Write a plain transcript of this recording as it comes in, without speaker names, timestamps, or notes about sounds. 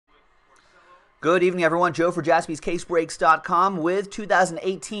Good evening, everyone. Joe for JaspysCaseBreaks.com with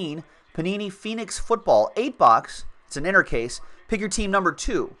 2018 Panini Phoenix Football 8-box. It's an inner case. Pick your team number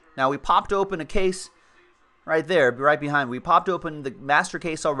 2. Now, we popped open a case right there, right behind. We popped open the master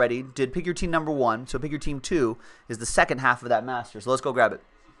case already. Did pick your team number 1. So pick your team 2 is the second half of that master. So let's go grab it.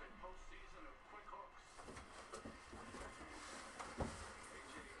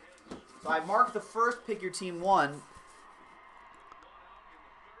 So I marked the first pick your team 1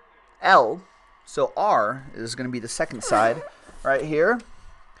 L. So R is going to be the second side right here.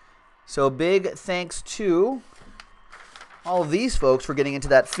 So big thanks to all of these folks for getting into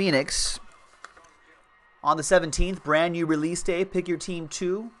that Phoenix. On the 17th, brand new release day, pick your team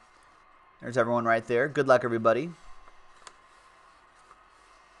 2. There's everyone right there. Good luck, everybody.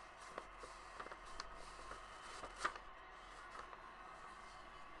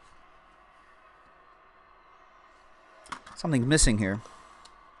 Something's missing here.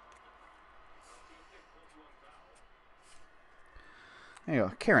 There you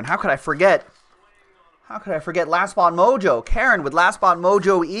go. Karen, how could I forget? How could I forget Last Spot Mojo? Karen with Last Spot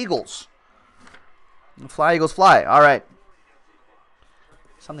Mojo Eagles. Fly, Eagles, fly. All right.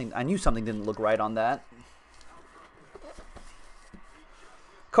 I knew something didn't look right on that.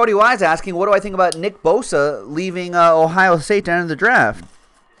 Cody Wise asking, what do I think about Nick Bosa leaving Ohio State to enter the draft?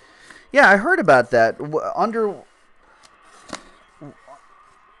 Yeah, I heard about that.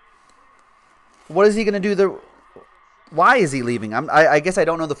 What is he going to do? Why is he leaving? I guess I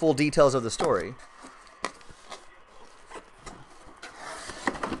don't know the full details of the story.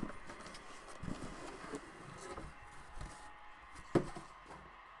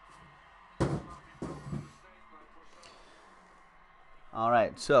 All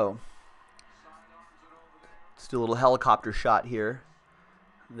right, so let's do a little helicopter shot here.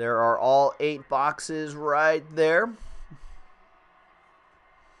 There are all 8 boxes right there.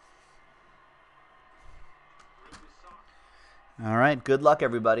 All right, good luck,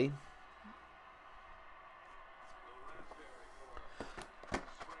 everybody.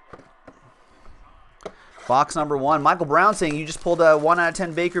 Box number 1. Michael Brown saying you just pulled a 1 out of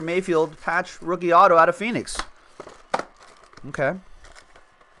 10 Baker Mayfield patch rookie auto out of Phoenix. Okay.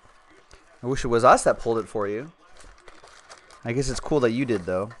 I wish it was us that pulled it for you. I guess it's cool that you did,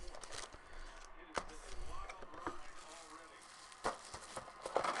 though.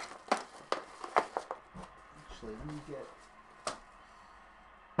 Actually, let me get...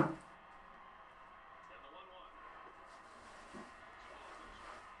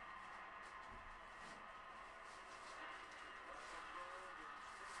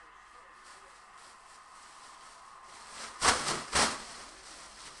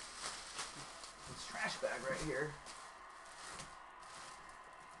 trash bag right here.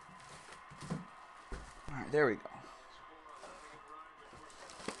 All right, there we go.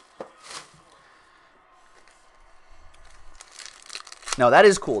 No, that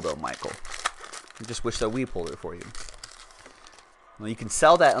is cool though, Michael. I just wish that we pulled it for you. Well, you can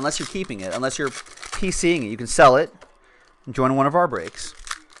sell that unless you're keeping it, unless you're PCing it. You can sell it and join one of our breaks.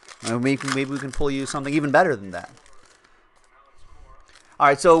 Maybe we can pull you something even better than that. All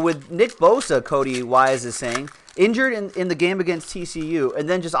right, so with Nick Bosa, Cody Wise is saying, injured in the game against TCU, and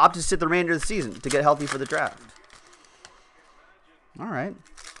then just opted to sit the remainder of the season to get healthy for the draft. All right.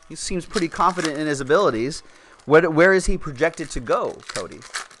 He seems pretty confident in his abilities. Where is he projected to go, Cody,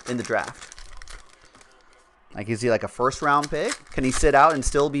 in the draft? Like, is he like a first-round pick? Can he sit out and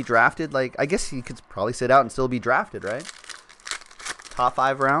still be drafted? Like, I guess he could probably sit out and still be drafted, right? Top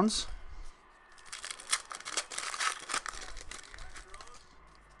 5 rounds?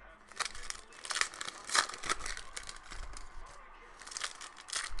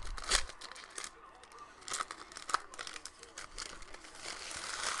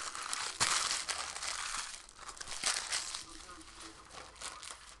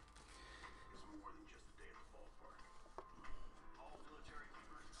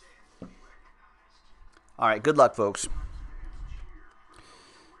 All right, good luck, folks.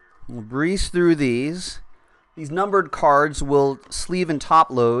 We'll breeze through these. These numbered cards will sleeve and top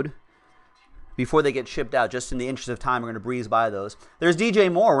load before they get shipped out. Just in the interest of time, we're going to breeze by those. There's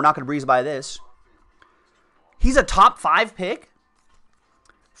DJ Moore. We're not going to breeze by this. He's a top 5 pick.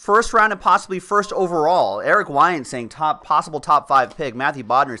 First round and possibly first overall. Eric Wyant saying possible top 5 pick. Matthew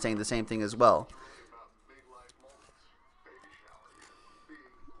Bodner saying the same thing as well.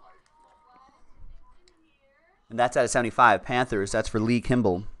 And that's out of 75. Panthers, that's for Lee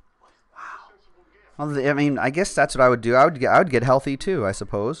Kimball. Wow. Well, I mean, I guess that's what I would do. I would get healthy too, I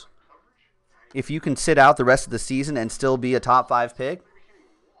suppose. If you can sit out the rest of the season and still be a top 5 pick,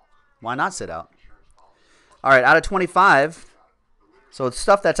 why not sit out? All right, out of 25, So it's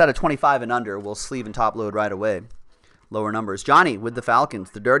stuff that's out of 25 and under. We'll sleeve and top load right away. Lower numbers. Johnny with the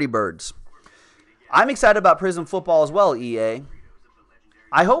Falcons, the Dirty Birds. I'm excited about Prism football as well, EA.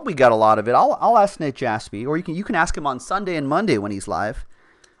 I hope we got a lot of it. I'll ask Nick Jaspy, or you can ask him on Sunday and Monday when he's live.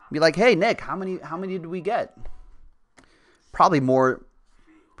 Be like, hey Nick, how many did we get? Probably more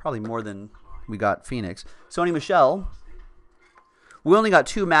than we got Phoenix. Sony Michelle. We only got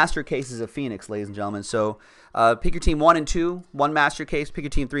 2 master cases of Phoenix, ladies and gentlemen. So pick your team 1 and 2, 1 master case. Pick your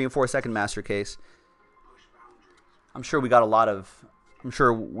team 3 and 4, second master case. I'm sure we got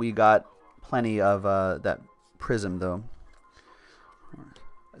plenty of that Prism though.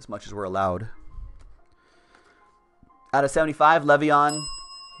 As much as we're allowed. Out of 75, Le'Veon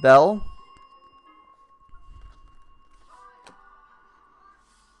Bell.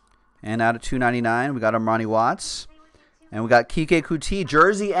 And out of 299, we got Armani Watts. And we got Kike Kuti,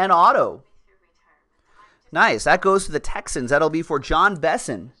 jersey and auto. Nice. That goes to the Texans. That'll be for John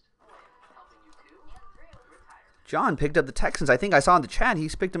Besson. John picked up the Texans. I think I saw in the chat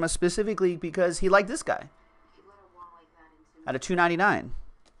he's picked them up specifically because he liked this guy. Out of 299.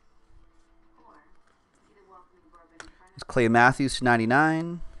 It's Clay Matthews,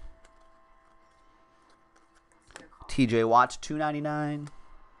 299. TJ Watt, 299.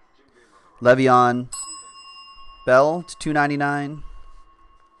 Le'Veon Bell to 299.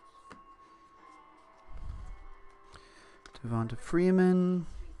 Devonta Freeman.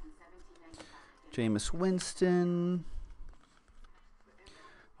 Jameis Winston.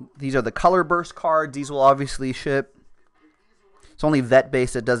 These are the color burst cards. These will obviously ship. It's only vet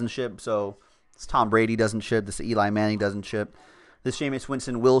based that doesn't ship, so this Tom Brady doesn't ship. This Eli Manning doesn't ship. This Jameis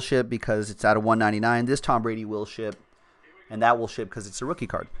Winston will ship because it's out of 199. This Tom Brady will ship, and that will ship because it's a rookie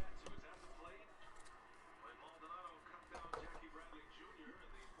card.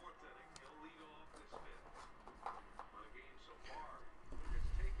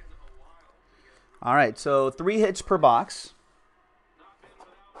 All right, so 3 hits per box.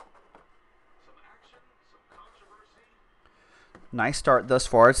 Nice start thus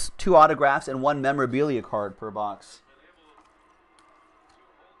far. It's 2 autographs and 1 memorabilia card per box.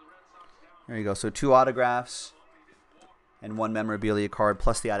 There you go. So 2 autographs and 1 memorabilia card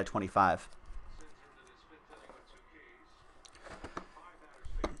plus the out of 25.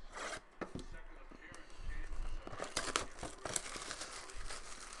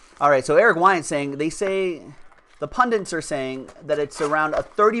 All right, so Eric Wine saying, the pundits are saying that it's around a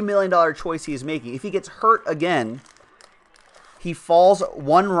 $30 million choice he's making. If he gets hurt again, he falls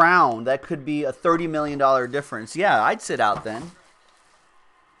 1 round. That could be a $30 million difference. Yeah, I'd sit out then.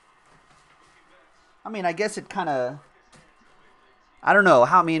 I mean, I guess it kind of, I don't know.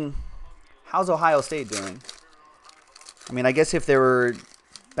 How's Ohio State doing? I mean, I guess if they were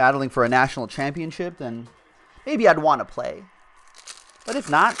battling for a national championship, then maybe I'd want to play. But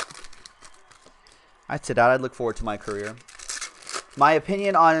if not, I'd sit out. I'd look forward to my career. My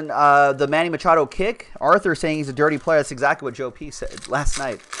opinion on the Manny Machado kick, Arthur saying he's a dirty player. That's exactly what Joe P said last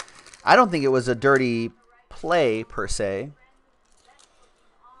night. I don't think it was a dirty play, per se.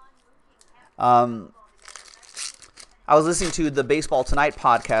 I was listening to the Baseball Tonight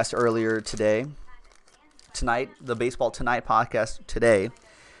podcast earlier today. The Baseball Tonight podcast today.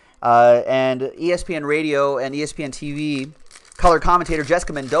 And ESPN Radio and ESPN TV color commentator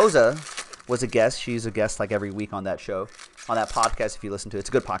Jessica Mendoza was a guest. She's a guest like every week on that show, on that podcast if you listen to it. It's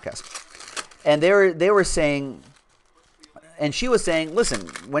a good podcast. And they were saying, and she was saying, listen,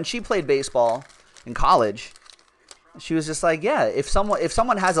 when she played baseball in college, she was just like, yeah, if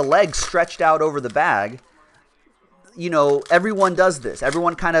someone has a leg stretched out over the bag, you know, everyone does this.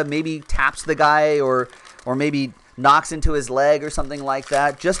 Everyone kind of maybe taps the guy or maybe knocks into his leg or something like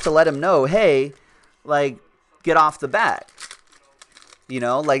that just to let him know, hey, like, get off the bag. You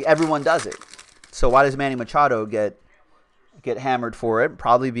know, like everyone does it. So why does Manny Machado get hammered for it?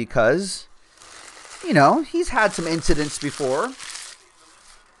 Probably because, you know, he's had some incidents before.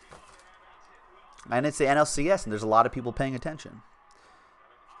 And it's the NLCS, and there's a lot of people paying attention.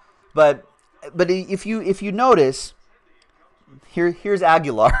 But if you notice, here's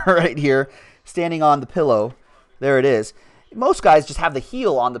Aguilar right here, standing on the pillow. There it is. Most guys just have the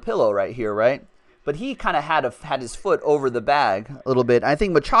heel on the pillow right here, right? But he kind of had his foot over the bag a little bit. I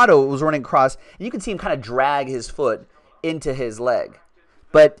think Machado was running across, and you can see him kind of drag his foot into his leg.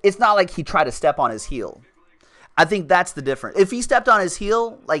 But it's not like he tried to step on his heel. I think that's the difference. If he stepped on his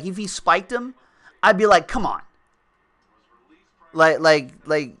heel, like if he spiked him, I'd be like, come on. Like,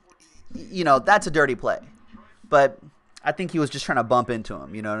 you know, that's a dirty play. But I think he was just trying to bump into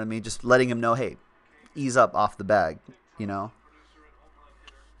him, you know what I mean? Just letting him know, hey, ease up off the bag, you know?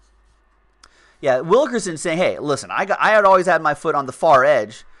 Yeah, Wilkerson saying, hey, listen, I had always had my foot on the far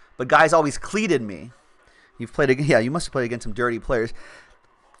edge, but guys always cleated me. You've played, yeah, you must have played against some dirty players.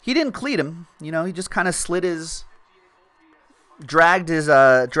 He didn't cleat him, you know. He just kind of dragged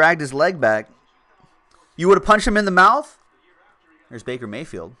his leg back. You would have punched him in the mouth. There's Baker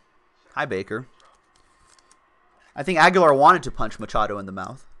Mayfield. Hi, Baker. I think Aguilar wanted to punch Machado in the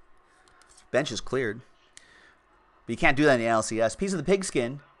mouth. Bench is cleared. But you can't do that in the NLCS. Piece of the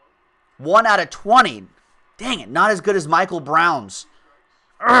pigskin. 1 out of 20. Dang it, not as good as Michael Brown's.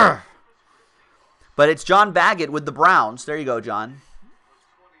 Urgh. But it's John Baggett with the Browns. There you go, John.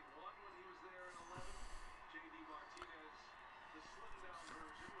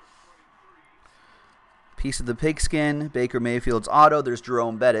 Piece of the pigskin. Baker Mayfield's auto. There's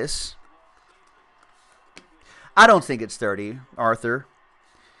Jerome Bettis. I don't think it's 30, Arthur.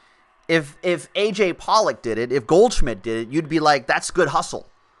 If A.J. Pollock did it, if Goldschmidt did it, you'd be like, that's good hustle.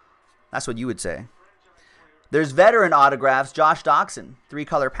 That's what you would say. There's veteran autographs. Josh Doxson.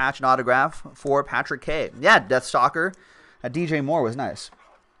 3-color patch and autograph for Patrick K. Yeah, Deathstalker. DJ Moore was nice.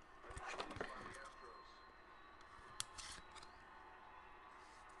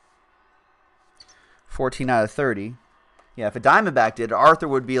 $14 out of 30. Yeah, if a Diamondback did it, Arthur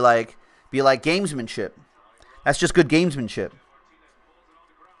would be like gamesmanship. That's just good gamesmanship.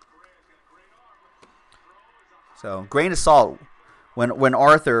 So, grain of salt when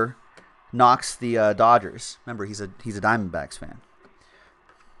Arthur knocks the Dodgers. Remember, he's a Diamondbacks fan.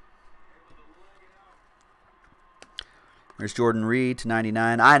 There's Jordan Reed to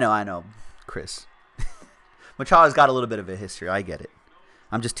 99. I know, Chris. Machado's got a little bit of a history. I get it.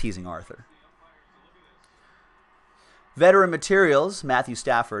 I'm just teasing Arthur. Veteran materials, Matthew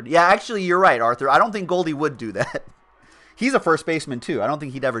Stafford. Yeah, actually, you're right, Arthur. I don't think Goldie would do that. He's a first baseman, too. I don't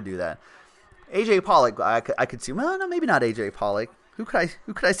think he'd ever do that. A.J. Pollock, I could see. Well, no, maybe not A.J. Pollock. Who could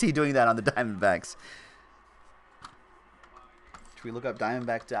I see doing that on the Diamondbacks? Should we look up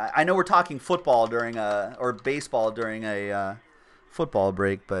Diamondback? I know we're talking football or baseball during a football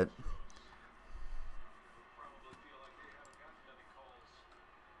break, but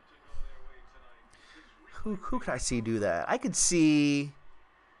who could I see do that? I could see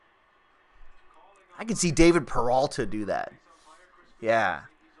David Peralta do that. Yeah,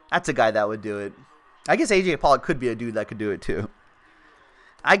 that's a guy that would do it. I guess A.J. Pollock could be a dude that could do it too.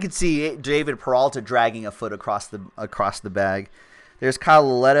 I could see David Peralta dragging a foot across the bag. There's Kyle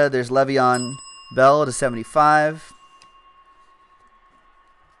Laletta. There's Le'Veon Bell to 75.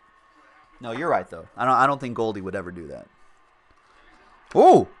 No, you're right though. I don't think Goldie would ever do that.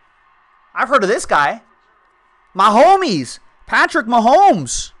 Ooh, I've heard of this guy. My homies, Patrick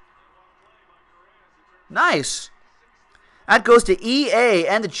Mahomes. Nice. That goes to EA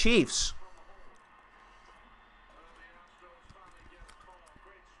and the Chiefs.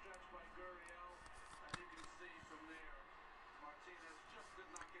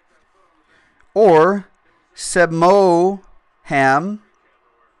 Or Sebmo Ham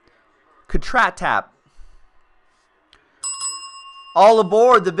Katratap. All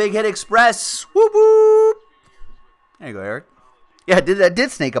aboard the Big Hit Express. Whoop whoop. There you go, Eric. Yeah, that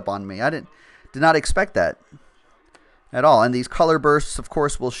did snake up on me. I did not expect that at all. And these color bursts, of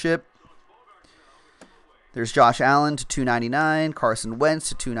course, will ship. There's Josh Allen to $2.99, Carson Wentz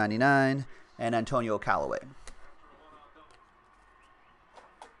to $2.99, and Antonio Callaway.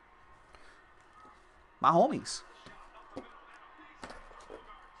 My homies.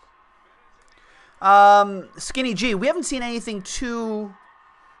 Skinny G, we haven't seen anything too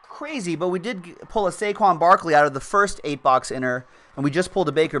crazy, but we did pull a Saquon Barkley out of the first 8-box inner, and we just pulled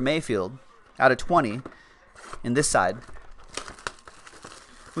a Baker Mayfield out of 20 in this side.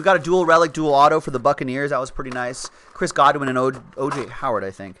 We got a dual relic, dual auto for the Buccaneers. That was pretty nice. Chris Godwin and O.J. Howard, I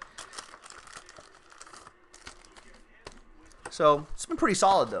think. So, it's been pretty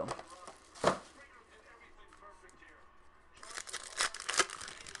solid, though.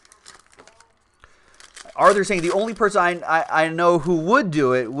 Arthur saying the only person I know who would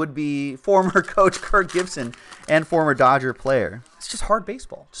do it would be former coach Kirk Gibson and former Dodger player. It's just hard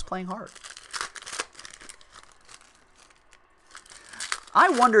baseball, just playing hard. I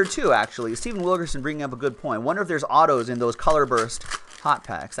wonder too, actually, Stephen Wilkerson bringing up a good point. Wonder if there's autos in those color burst hot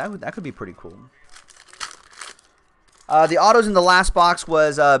packs. That could be pretty cool. The autos in the last box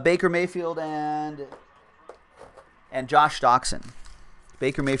was Baker Mayfield and Josh Doxson.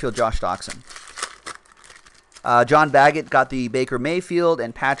 Baker Mayfield, Josh Doxson. John Baggett got the Baker Mayfield,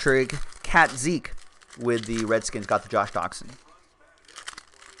 and Patrick Cat Zeke with the Redskins got the Josh Doxson.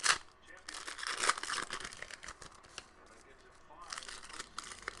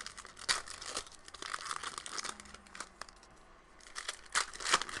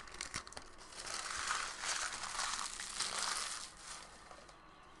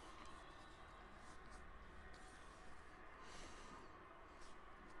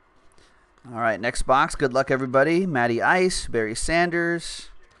 All right, next box. Good luck, everybody. Matty Ice, Barry Sanders.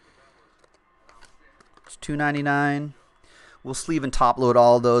 It's $2.99. We'll sleeve and top load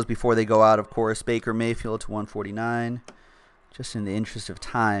all of those before they go out, of course. Baker Mayfield to $149. Just in the interest of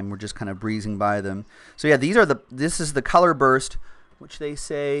time, we're just kind of breezing by them. So yeah, this is the color burst, which they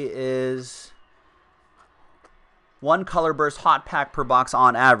say is one color burst hot pack per box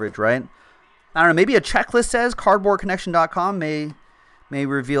on average, right? I don't know, maybe a checklist says cardboardconnection.com may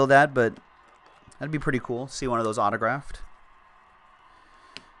reveal that, but that'd be pretty cool. See one of those autographed.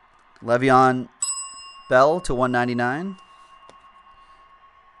 Le'Veon Bell to $199.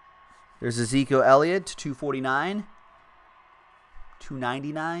 There's Ezekiel Elliott to $249.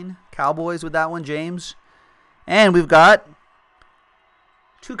 $299. Cowboys with that one, James. And we've got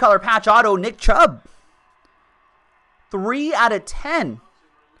two-color patch auto, Nick Chubb. 3 out of 10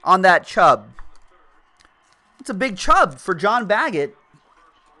 on that Chubb. It's a big Chubb for John Baggett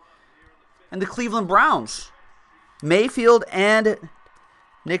and the Cleveland Browns. Mayfield and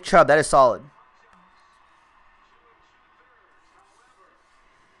Nick Chubb. That is solid.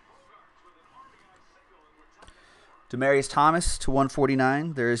 Demaryius Thomas to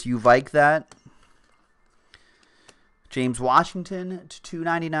 $149. There's Uvike that. James Washington to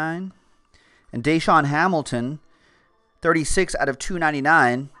 $299. And Deshaun Hamilton, 36 out of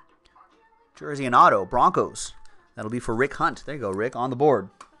 $299. Jersey and auto, Broncos. That'll be for Rick Hunt. There you go, Rick, on the board.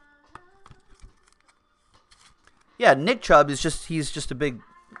 Yeah, Nick Chubb is he's just a big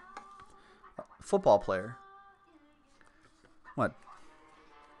football player. What?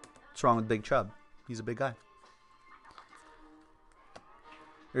 What's wrong with Big Chubb? He's a big guy.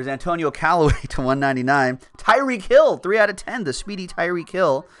 There's Antonio Callaway to $199. Tyreek Hill, 3 out of 10. The speedy Tyreek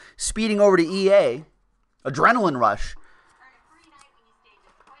Hill speeding over to EA. Adrenaline rush.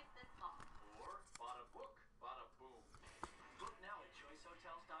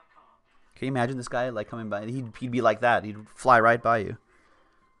 Can you imagine this guy like coming by? He'd be like that. He'd fly right by you.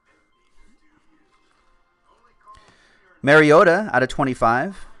 Mariota out of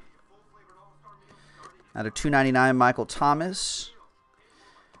 25. Out of $299, Michael Thomas.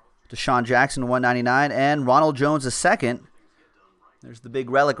 Deshaun Jackson, $199, and Ronald Jones II. There's the big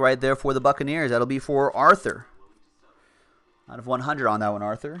relic right there for the Buccaneers. That'll be for Arthur. Out of 100 on that one,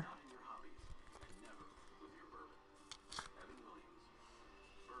 Arthur.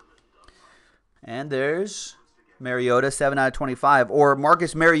 And there's Mariota, 7 out of 25. Or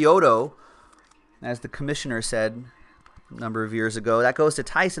Marcus Mariota, as the commissioner said a number of years ago. That goes to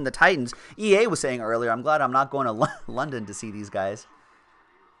Tyson, the Titans. EA was saying earlier, I'm glad I'm not going to London to see these guys.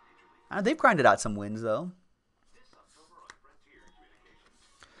 They've grinded out some wins, though.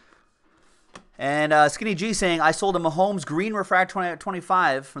 And Skinny G saying, I sold a Mahomes Green Refractor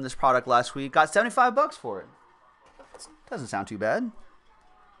 25 from this product last week. Got $75 for it. Doesn't sound too bad.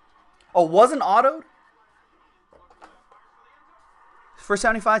 Oh, wasn't autoed? For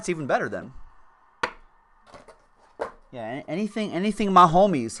 75, it's even better then. Yeah, anything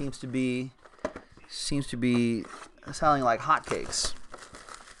Mahomes seems to be selling like hotcakes.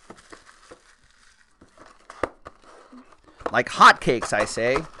 Like hotcakes, I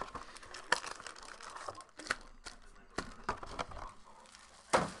say.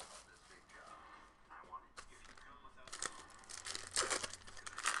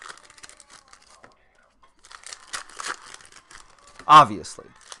 Obviously,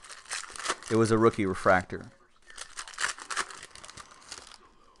 it was a rookie refractor.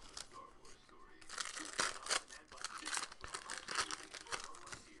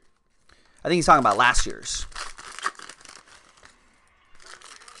 I think he's talking about last year's.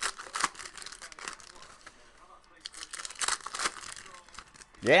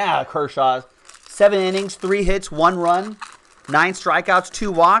 Yeah, Kershaw. 7 innings, 3 hits, 1 run, 9 strikeouts,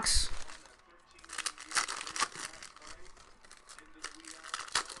 2 walks.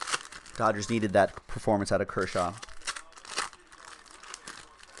 Dodgers needed that performance out of Kershaw.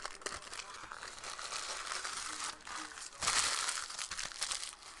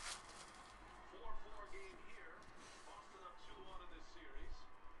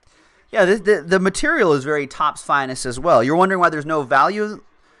 Yeah, the material is very Topps Finest as well. You're wondering why there's no value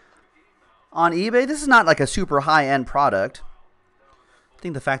on eBay? This is not like a super high-end product. I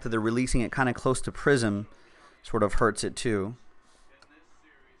think the fact that they're releasing it kind of close to Prism sort of hurts it too.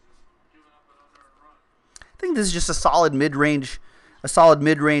 I think this is just a solid mid-range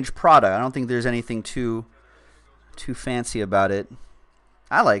product. I don't think there's anything too fancy about it.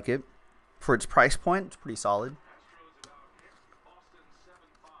 I like it. For its price point, it's pretty solid.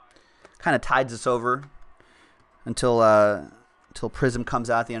 Kind of tides us over until Prism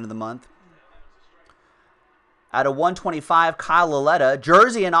comes out at the end of the month. Out of 125, Kyle Laletta,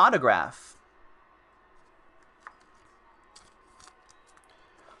 jersey and autograph.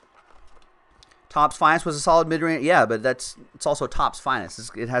 Topps Finest was a solid mid-range. Yeah, but it's also Topps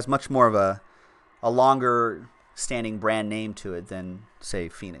Finest. It has much more of a longer standing brand name to it than, say,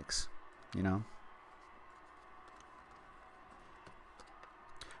 Phoenix, you know?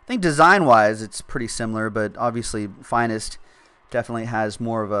 I think design-wise it's pretty similar, but obviously Finest definitely has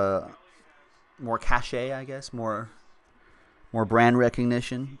more of a more cachet, I guess, more brand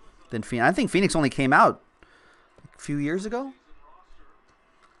recognition than Phoenix. I think Phoenix only came out a few years ago.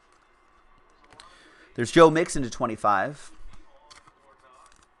 There's Joe Mixon to 25.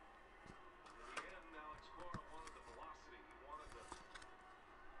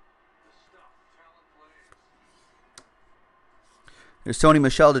 There's Tony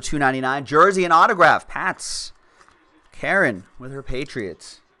Michelle to 299. Jersey and autograph. Pats. Karen with her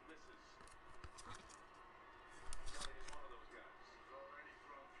Patriots.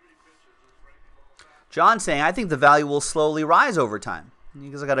 John saying, I think the value will slowly rise over time.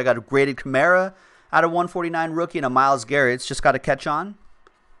 Because I got a graded Kamara out of 149 rookie and a Myles Garrett. It's just got to catch on.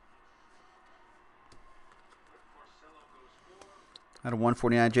 Out of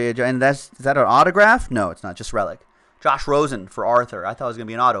 149 J.J. And is that an autograph? No, it's not. Just relic. Josh Rosen for Arthur. I thought it was going to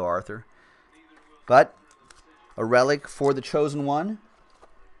be an auto Arthur. But a relic for the chosen one.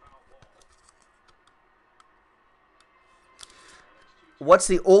 What's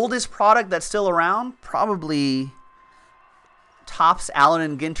the oldest product that's still around? Probably Topps Allen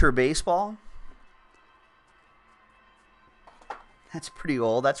and Ginter Baseball. That's pretty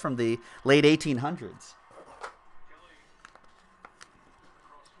old. That's from the late 1800s.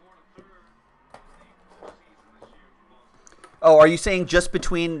 Oh, are you saying just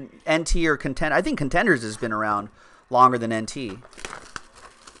between NT or Contender? I think Contenders has been around longer than NT. I'm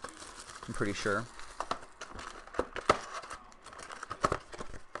pretty sure.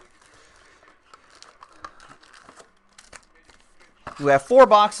 We have 4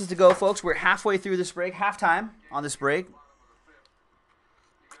 boxes to go, folks. We're halfway through this break, halftime on this break.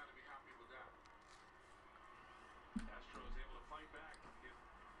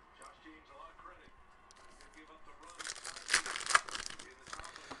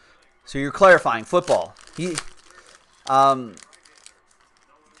 So you're clarifying football. I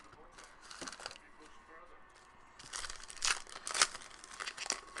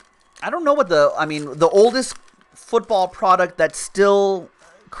don't know what the oldest football product that's still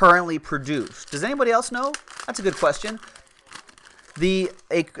currently produced. Does anybody else know? That's a good question. A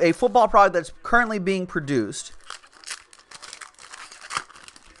football product that's currently being produced.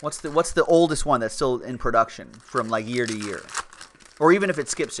 What's the oldest one that's still in production from like year to year? Or even if it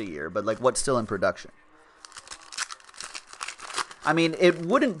skips a year, but like what's still in production? I mean, it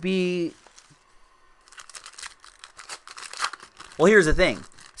wouldn't be... Well, here's the thing.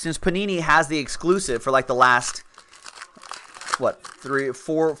 Since Panini has the exclusive for like the last, what,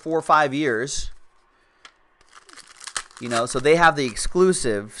 4 or 5 years, you know, so they have the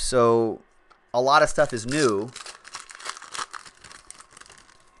exclusive, so a lot of stuff is new.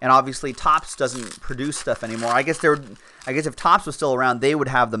 And obviously Topps doesn't produce stuff anymore. I guess if Topps was still around, they would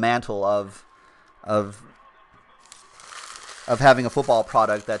have the mantle of having a football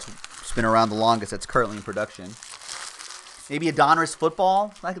product that's been around the longest, that's currently in production. Maybe a Donruss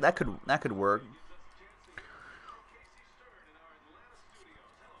football, that could work.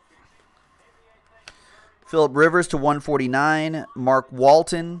 Phillip Rivers to 149. Mark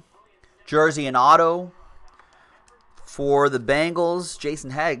Walton, jersey and auto for the Bengals. Jason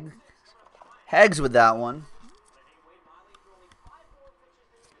Heggs with that one.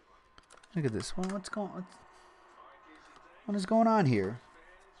 Look at this one. What is going on here?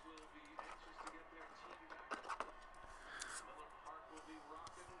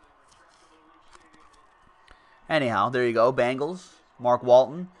 Anyhow, there you go. Bengals. Mark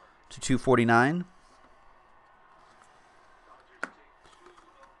Walton to 249.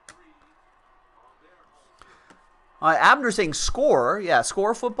 Abner saying score. Yeah,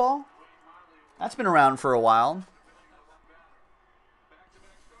 score football. That's been around for a while.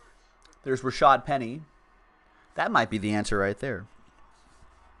 There's Rashad Penny. That might be the answer right there.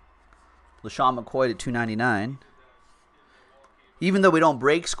 LaShawn McCoy to 299. Even though we don't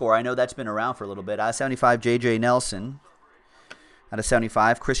break score, I know that's been around for a little bit. Out of 75, J.J. Nelson. Out of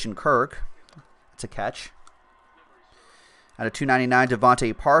 75, Christian Kirk. That's a catch. Out of 299,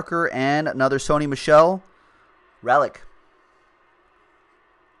 Devontae Parker. And another Sony Michel. Relic.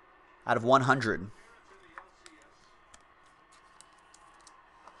 Out of 100.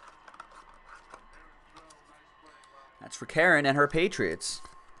 That's for Karen and her Patriots.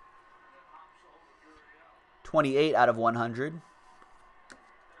 28 out of 100.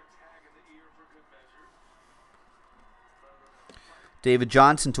 David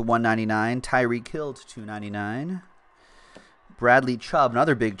Johnson to 199. Tyreek Hill to 299. Bradley Chubb,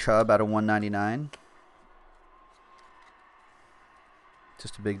 another big Chubb out of 199.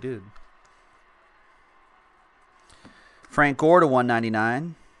 Just a big dude. Frank Gore to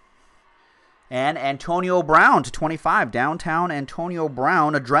 199. And Antonio Brown to 25. Downtown Antonio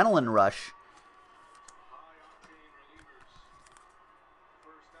Brown, Adrenaline Rush.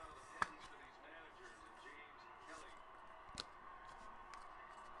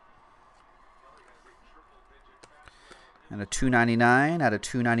 And a 299 out of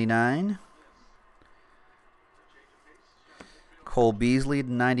 299. Cole Beasley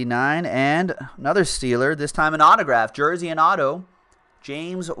to 99. And another Steeler, this time an autograph. Jersey and auto,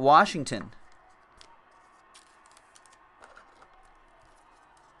 James Washington.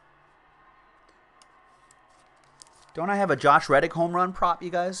 Don't I have a Josh Reddick home run prop, you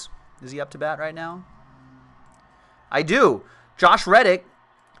guys? Is he up to bat right now? I do. Josh Reddick,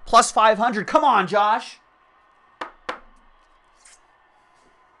 plus 500. Come on, Josh.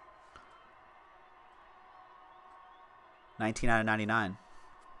 $19 out of $99.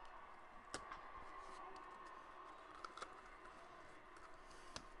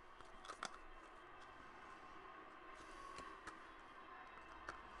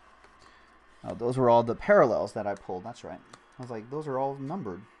 Oh, those were all the parallels that I pulled. That's right. I was like, those are all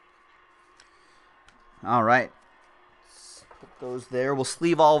numbered. All right. Let's put those there. We'll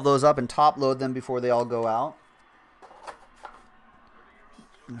sleeve all of those up and top load them before they all go out.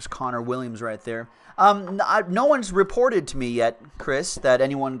 There's Connor Williams right there. No one's reported to me yet, Chris, that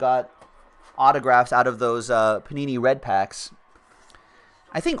anyone got autographs out of those Panini red packs.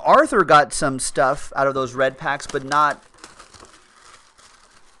 I think Arthur got some stuff out of those red packs, but not...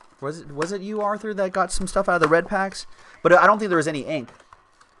 Was it you, Arthur, that got some stuff out of the red packs? But I don't think there was any ink.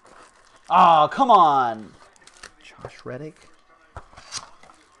 Oh, come on. Josh Reddick.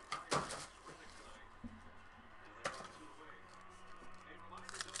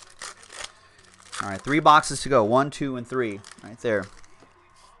 All right, 3 boxes to go. 1, 2, and 3. Right there.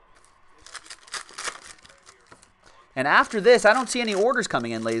 And after this, I don't see any orders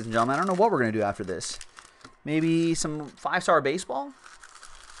coming in, ladies and gentlemen. I don't know what we're going to do after this. Maybe some 5-star baseball?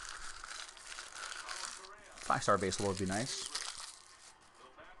 5-star baseball would be nice.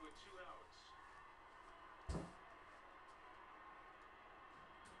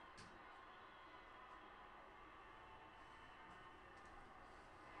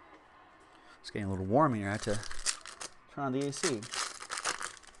 It's getting a little warm here. I had to turn on the AC.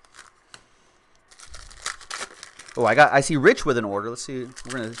 Oh, I see Rich with an order. Let's see.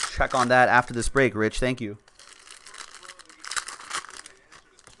 We're going to check on that after this break, Rich. Thank you.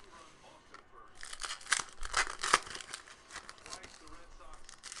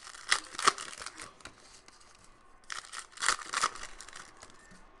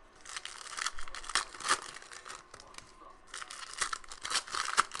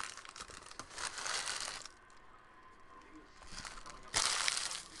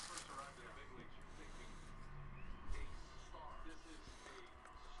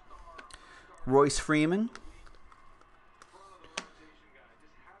 Royce Freeman.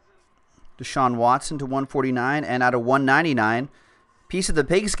 Deshaun Watson to 149. And out of 199, piece of the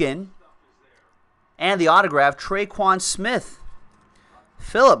pigskin. And the autograph, Traquan Smith.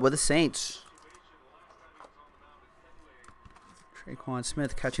 Phillip with the Saints. Traquan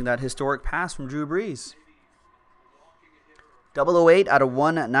Smith catching that historic pass from Drew Brees. 008 out of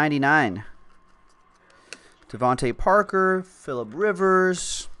 199. Devontae Parker, Phillip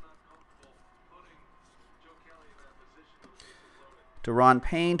Rivers. Deron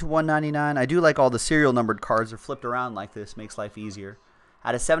Payne to 199. I do like all the serial numbered cards are flipped around like this. Makes life easier.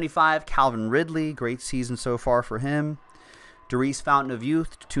 Out of 75, Calvin Ridley. Great season so far for him. Doris Fountain of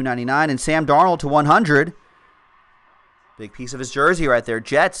Youth to 299. And Sam Darnold to 100. Big piece of his jersey right there.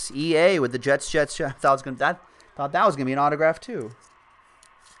 Jets, EA with the Jets. I thought that was going to be an autograph too.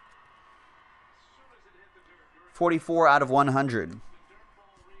 44 out of 100.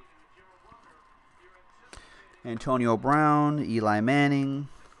 Antonio Brown, Eli Manning.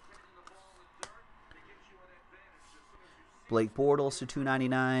 Blake Bortles to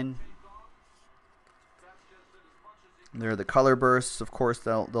 299. There are the color bursts. Of course,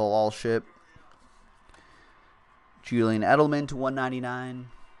 they'll all ship. Julian Edelman to 199.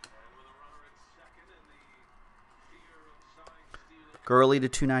 Gurley to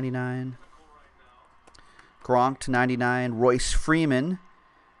 299. Gronk to 99. Royce Freeman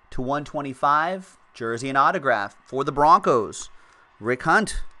to 125. Jersey and autograph for the Broncos. Rick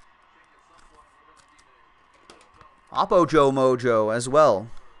Hunt. Oppo Joe Mojo as well.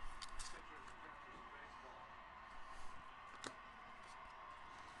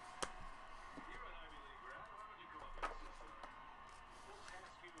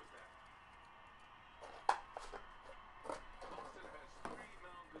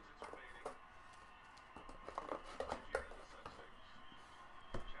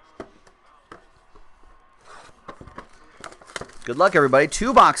 Good luck, everybody.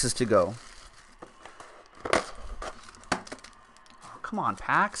 2 boxes to go. Oh, come on,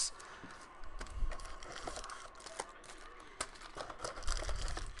 packs.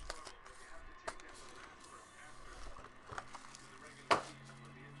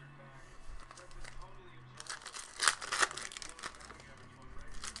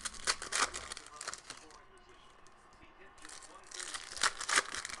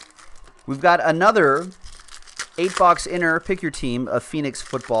 We've got another 8-box inner, pick your team, of Phoenix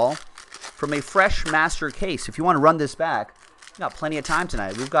football from a fresh master case. If you want to run this back, we've got plenty of time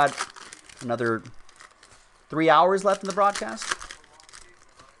tonight. We've got another 3 hours left in the broadcast.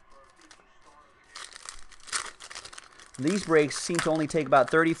 These breaks seem to only take about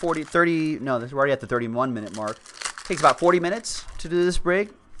 30, 40, 30, no, we're already at the 31-minute mark. Takes about 40 minutes to do this break.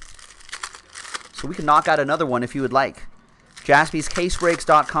 So we can knock out another one if you would like.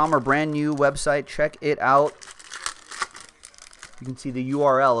 JaspysCaseBreaks.com, our brand new website. Check it out. You can see the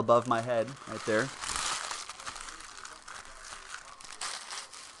URL above my head right there.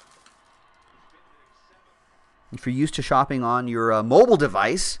 If you're used to shopping on your mobile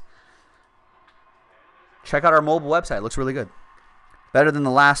device, check out our mobile website. It looks really good. Better than the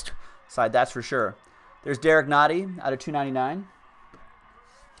last side, that's for sure. There's Derek Nottie out of $2.99.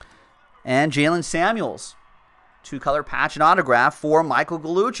 And Jalen Samuels, 2-color patch and autograph for Michael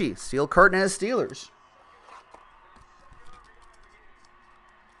Gallucci. Steel curtain and his Steelers.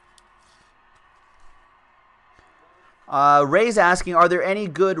 Ray's asking, are there any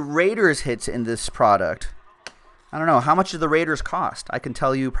good Raiders hits in this product? I don't know. How much do the Raiders cost? I can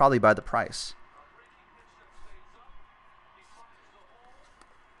tell you probably by the price.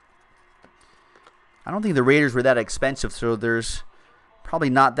 I don't think the Raiders were that expensive, so there's probably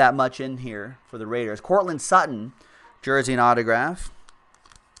not that much in here for the Raiders. Cortland Sutton, jersey and autograph.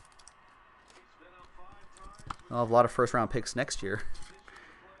 I'll have a lot of first-round picks next year.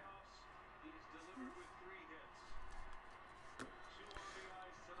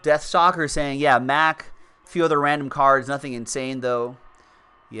 Death Stalker saying, yeah, Mac, a few other random cards, nothing insane, though.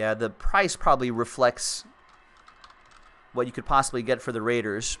 Yeah, the price probably reflects what you could possibly get for the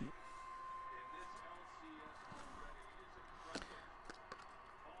Raiders.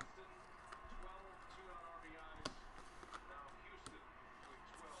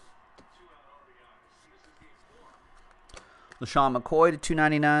 LaShawn McCoy to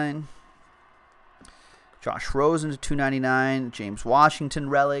 $2.99. Josh Rosen to $2.99. James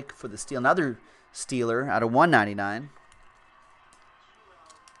Washington relic for the Steel. Another Steeler out of $1.99.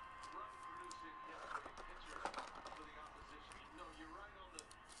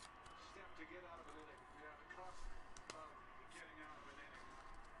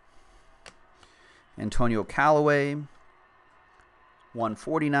 Antonio Callaway,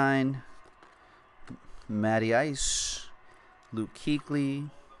 $1.49. Matty Ice. Luke Kuechly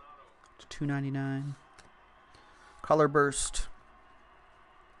to $2.99. Color Burst.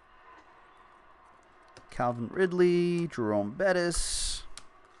 Calvin Ridley, Jerome Bettis.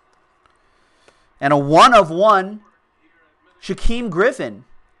 And a 1/1 Shaquem Griffin.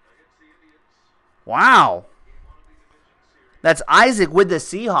 Wow. That's Isaac with the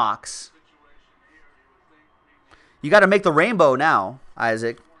Seahawks. You got to make the rainbow now,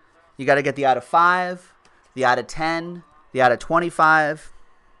 Isaac. You got to get the out of 5, the out of 10, the out of 25,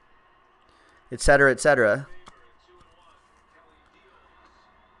 etc., etc.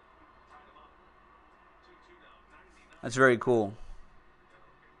 That's very cool.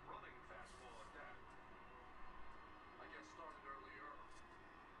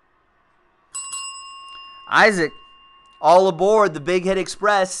 Isaac, all aboard the Big Hit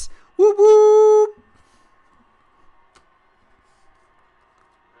Express. Whoop, whoop.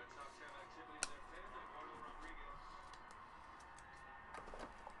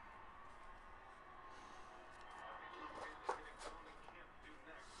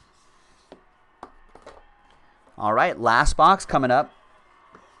 All right, last box coming up.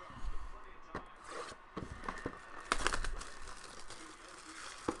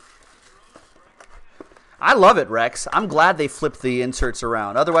 I love it, Rex. I'm glad they flipped the inserts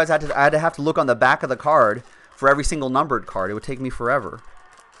around. Otherwise, I'd have to look on the back of the card for every single numbered card. It would take me forever.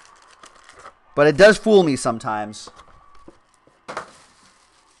 But it does fool me sometimes.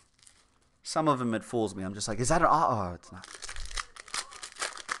 Some of them, it fools me. I'm just like, is that an... Oh, it's not.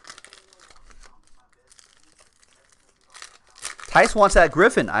 Tice wants that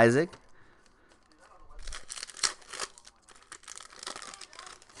Griffin, Isaac.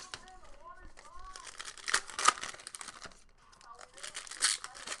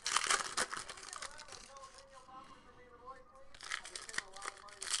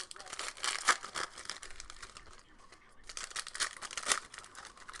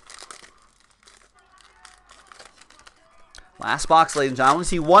 Last box, ladies and gentlemen. I only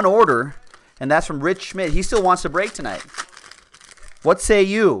see one order, and that's from Rich Schmidt. He still wants to break tonight. What say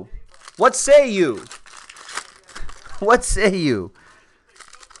you? What say you? What say you?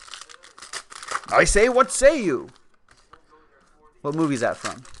 I say, what say you? What movie is that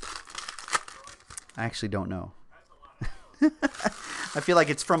from? I actually don't know. I feel like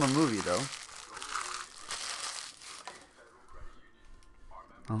it's from a movie, though.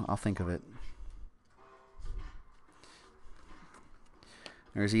 I'll think of it.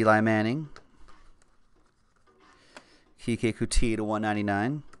 There's Eli Manning. Kike Kuti to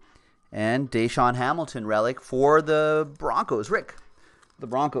 199. And Deshaun Hamilton relic for the Broncos. Rick, the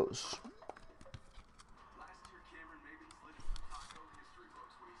Broncos.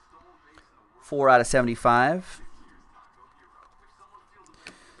 Four out of 75.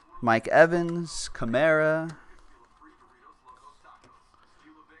 Mike Evans, Kamara.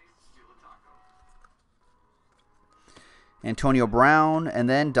 Antonio Brown, and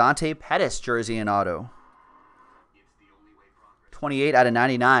then Dante Pettis jersey and auto. 28 out of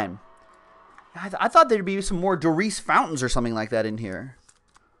 99. I thought there'd be some more Doris Fountains or something like that in here.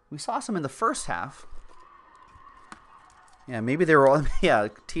 We saw some in the first half. Yeah, maybe they were all... Yeah,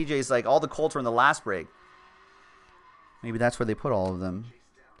 TJ's like, all the Colts were in the last break. Maybe that's where they put all of them.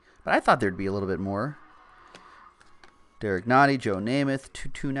 But I thought there'd be a little bit more. Derek Nottie, Joe Namath, to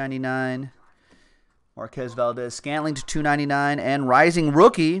 299. Marquez Valdez Scantling to 299. And rising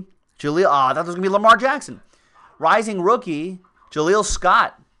rookie, Jaleel... Oh, I thought this was going to be Lamar Jackson. Rising rookie, Jaleel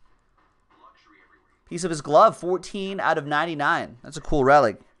Scott. Piece of his glove, 14 out of 99. That's a cool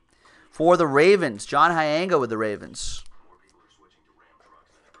relic. For the Ravens, John Hyanga with the Ravens.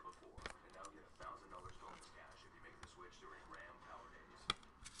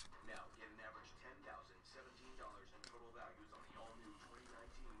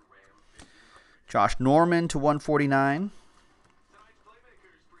 Josh Norman to 149.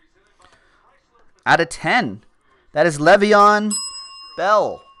 Out of 10. That is Le'Veon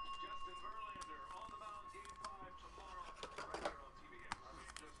Bell.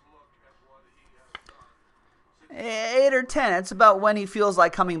 Eight or 10. That's about when he feels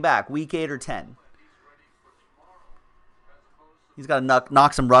like coming back. Week 8 or 10. He's got to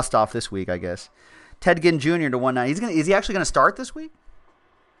knock some rust off this week, I guess. Ted Ginn Jr. to 190. Is he actually going to start this week?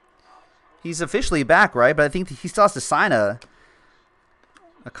 He's officially back, right? But I think he still has to sign a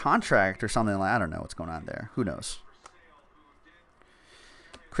contract or something. I don't know what's going on there. Who knows?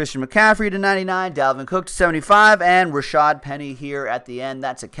 Christian McCaffrey to 99, Dalvin Cook to 75, and Rashad Penny here at the end.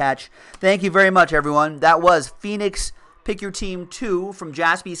 That's a catch. Thank you very much, everyone. That was Phoenix Pick Your Team 2 from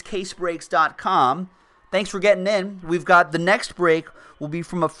JaspysCaseBreaks.com. Thanks for getting in. We've got the next break will be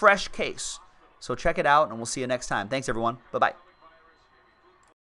from a fresh case. So check it out, and we'll see you next time. Thanks, everyone. Bye-bye.